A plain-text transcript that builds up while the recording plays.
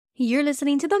You're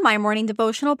listening to the My Morning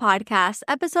Devotional Podcast,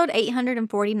 episode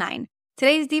 849.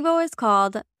 Today's Devo is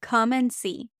called Come and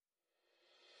See.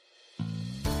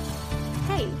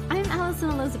 Hey, I'm Allison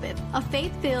Elizabeth, a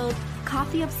faith-filled,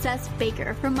 coffee-obsessed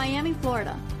baker from Miami,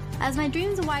 Florida. As my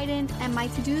dreams widened and my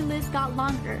to-do list got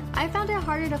longer, I found it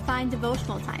harder to find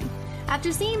devotional time.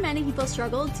 After seeing many people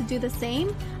struggle to do the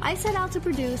same, I set out to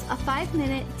produce a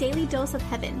 5-minute daily dose of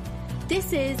heaven.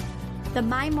 This is the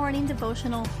My Morning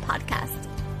Devotional Podcast.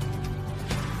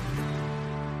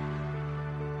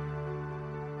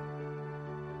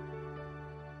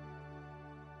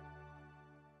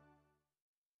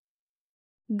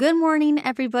 Good morning,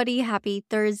 everybody. Happy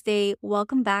Thursday.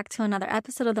 Welcome back to another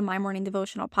episode of the My Morning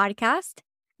Devotional Podcast.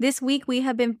 This week, we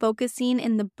have been focusing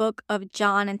in the book of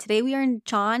John, and today we are in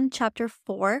John chapter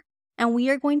 4, and we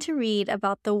are going to read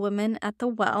about the woman at the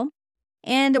well.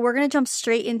 And we're going to jump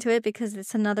straight into it because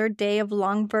it's another day of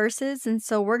long verses, and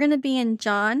so we're going to be in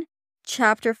John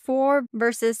chapter 4,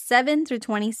 verses 7 through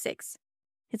 26.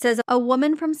 It says, "A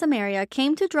woman from Samaria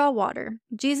came to draw water.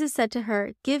 Jesus said to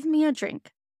her, 'Give me a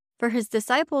drink.' For his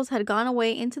disciples had gone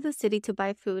away into the city to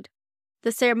buy food.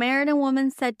 The Samaritan woman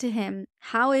said to him,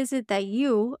 'How is it that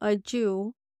you, a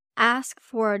Jew, ask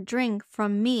for a drink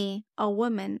from me, a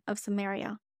woman of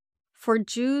Samaria? For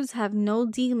Jews have no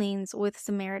dealings with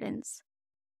Samaritans.'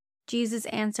 Jesus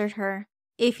answered her,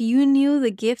 'If you knew the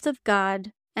gift of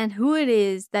God and who it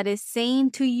is that is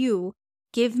saying to you,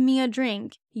 "Give me a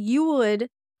drink," you would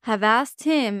have asked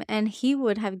him, and he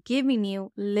would have given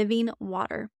you living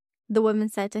water.' The woman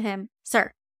said to him,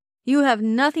 'Sir, you have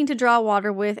nothing to draw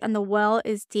water with, and the well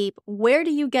is deep. Where do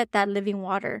you get that living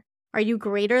water? Are you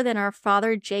greater than our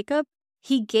father Jacob?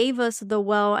 He gave us the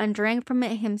well and drank from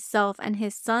it himself and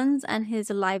his sons and his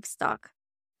livestock.'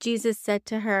 Jesus said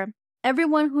to her,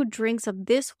 'Everyone who drinks of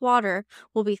this water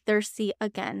will be thirsty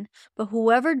again, but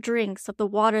whoever drinks of the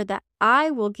water that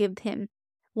I will give him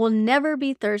will never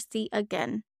be thirsty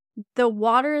again. The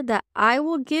water that I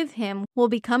will give him will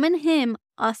become in him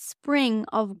a spring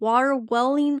of water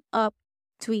welling up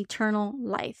to eternal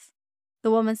life.' The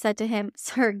woman said to him,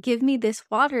 'Sir, give me this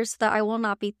water so that I will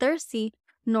not be thirsty,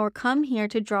 nor come here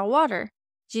to draw water.'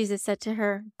 Jesus said to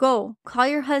her, 'Go, call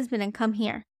your husband and come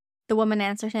here.' The woman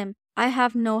answered him, 'I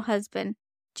have no husband.'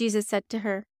 Jesus said to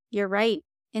her, 'You're right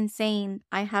in saying,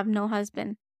 "I have no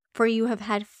husband," for you have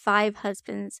had 5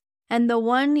 husbands, and the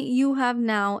one you have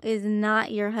now is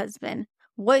not your husband.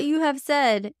 What you have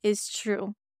said is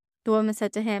true.' The woman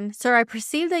said to him, 'Sir, I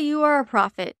perceive that you are a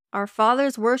prophet. Our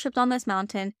fathers worshipped on this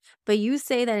mountain, but you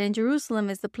say that in Jerusalem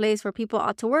is the place where people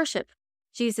ought to worship.'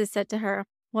 Jesus said to her,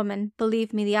 'Woman,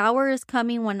 believe me, the hour is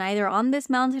coming when neither on this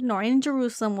mountain nor in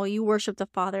Jerusalem will you worship the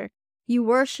Father. You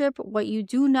worship what you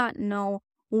do not know.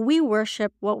 We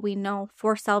worship what we know,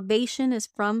 for salvation is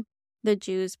from the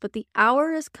Jews. But the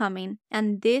hour is coming,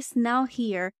 and this now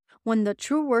here, when the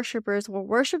true worshipers will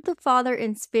worship the Father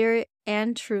in spirit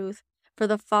and truth. For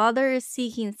the Father is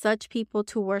seeking such people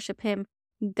to worship him.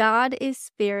 God is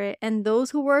spirit, and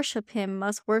those who worship him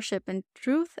must worship in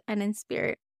truth and in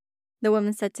spirit.' The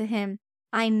woman said to him,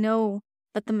 'I know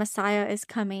that the Messiah is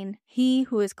coming, he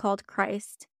who is called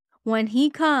Christ. When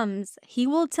he comes, he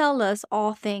will tell us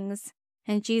all things.'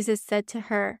 And Jesus said to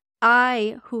her,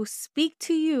 'I who speak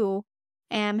to you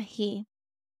am he.'"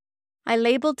 I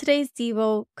labeled today's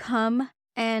Devo, "Come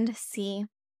and See."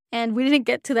 And we didn't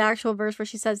get to the actual verse where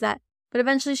she says that. But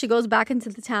eventually she goes back into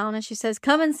the town and she says,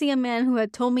 "Come and see a man who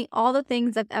had told me all the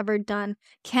things I've ever done.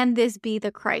 Can this be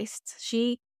the Christ?"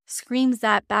 She screams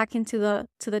that back into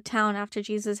the town after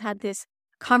Jesus had this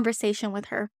conversation with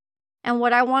her. And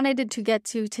what I wanted to get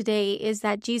to today is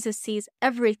that Jesus sees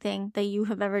everything that you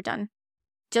have ever done.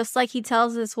 Just like he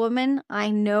tells this woman, "I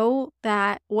know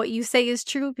that what you say is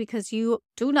true because you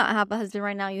do not have a husband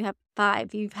right now. You have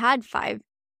 5. You've had 5.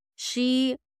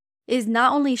 She is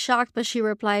not only shocked, but she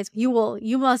replies,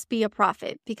 you must be a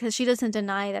prophet," because she doesn't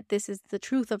deny that this is the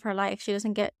truth of her life. She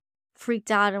doesn't get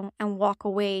freaked out and walk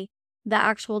away. The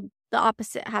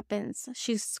opposite happens.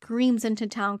 She screams into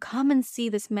town, "Come and see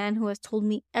this man who has told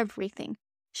me everything."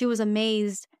 She was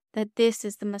amazed that this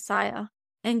is the Messiah.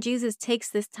 And Jesus takes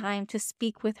this time to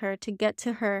speak with her, to get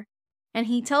to her. And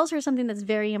he tells her something that's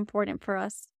very important for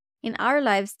us in our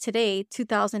lives today,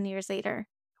 2,000 years later.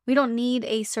 We don't need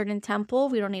a certain temple.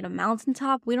 We don't need a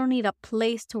mountaintop. We don't need a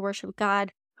place to worship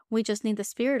God. We just need the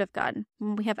Spirit of God.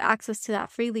 And we have access to that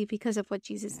freely because of what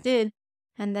Jesus did.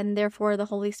 And then therefore the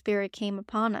Holy Spirit came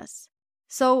upon us.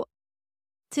 So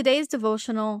today's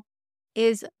devotional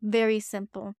is very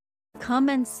simple. Come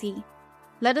and see.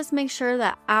 Let us make sure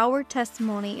that our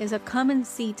testimony is a come and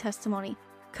see testimony.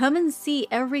 Come and see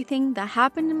everything that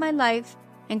happened in my life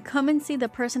and come and see the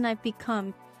person I've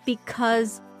become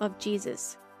because of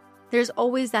Jesus. There's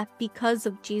always that because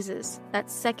of Jesus, that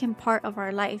second part of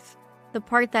our life, the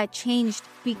part that changed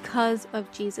because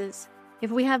of Jesus. If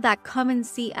we have that come and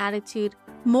see attitude,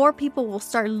 more people will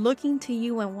start looking to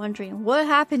you and wondering, what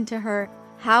happened to her?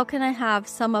 How can I have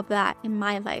some of that in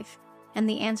my life? And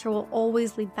the answer will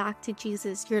always lead back to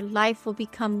Jesus. Your life will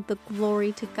become the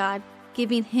glory to God,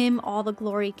 giving Him all the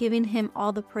glory, giving Him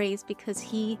all the praise, because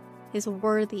He is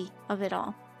worthy of it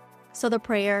all. So the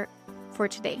prayer for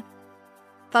today.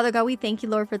 Father God, we thank you,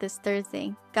 Lord, for this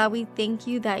Thursday. God, we thank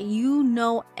you that you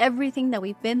know everything that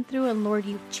we've been through, and Lord,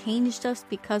 you've changed us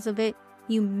because of it.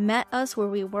 You met us where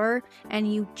we were,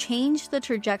 and you changed the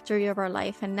trajectory of our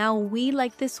life. And now we,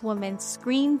 like this woman,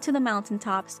 scream to the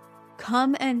mountaintops,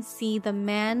 come and see the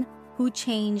man who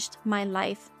changed my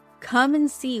life. Come and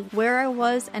see where I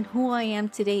was and who I am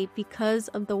today because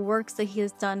of the works that He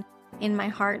has done in my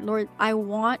heart. Lord, I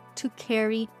want to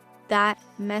carry that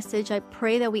message. I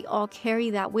pray that we all carry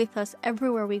that with us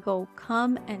everywhere we go.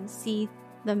 Come and see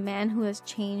the man who has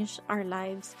changed our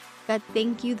lives. God,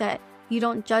 thank you that you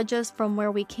don't judge us from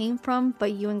where we came from,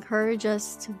 but you encourage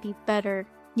us to be better.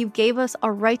 You gave us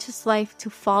a righteous life to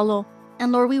follow.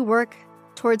 And Lord, we work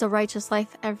towards a righteous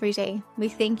life every day. We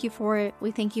thank you for it.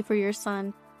 We thank you for your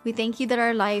Son. We thank you that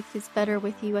our life is better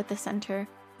with you at the center.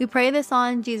 We pray this all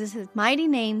in Jesus' mighty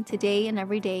name, today and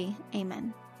every day.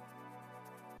 Amen.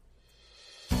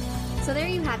 So there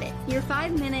you have it, your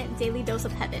 5-minute daily dose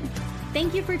of heaven.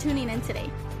 Thank you for tuning in today.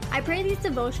 I pray these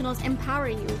devotionals empower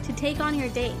you to take on your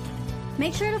day.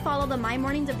 Make sure to follow the My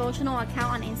Morning Devotional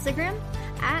account on Instagram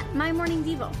at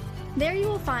MyMorningDevo. There you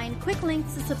will find quick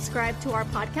links to subscribe to our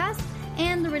podcast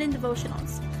and the written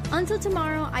devotionals. Until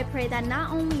tomorrow, I pray that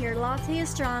not only your latte is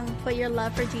strong, but your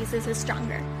love for Jesus is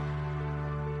stronger.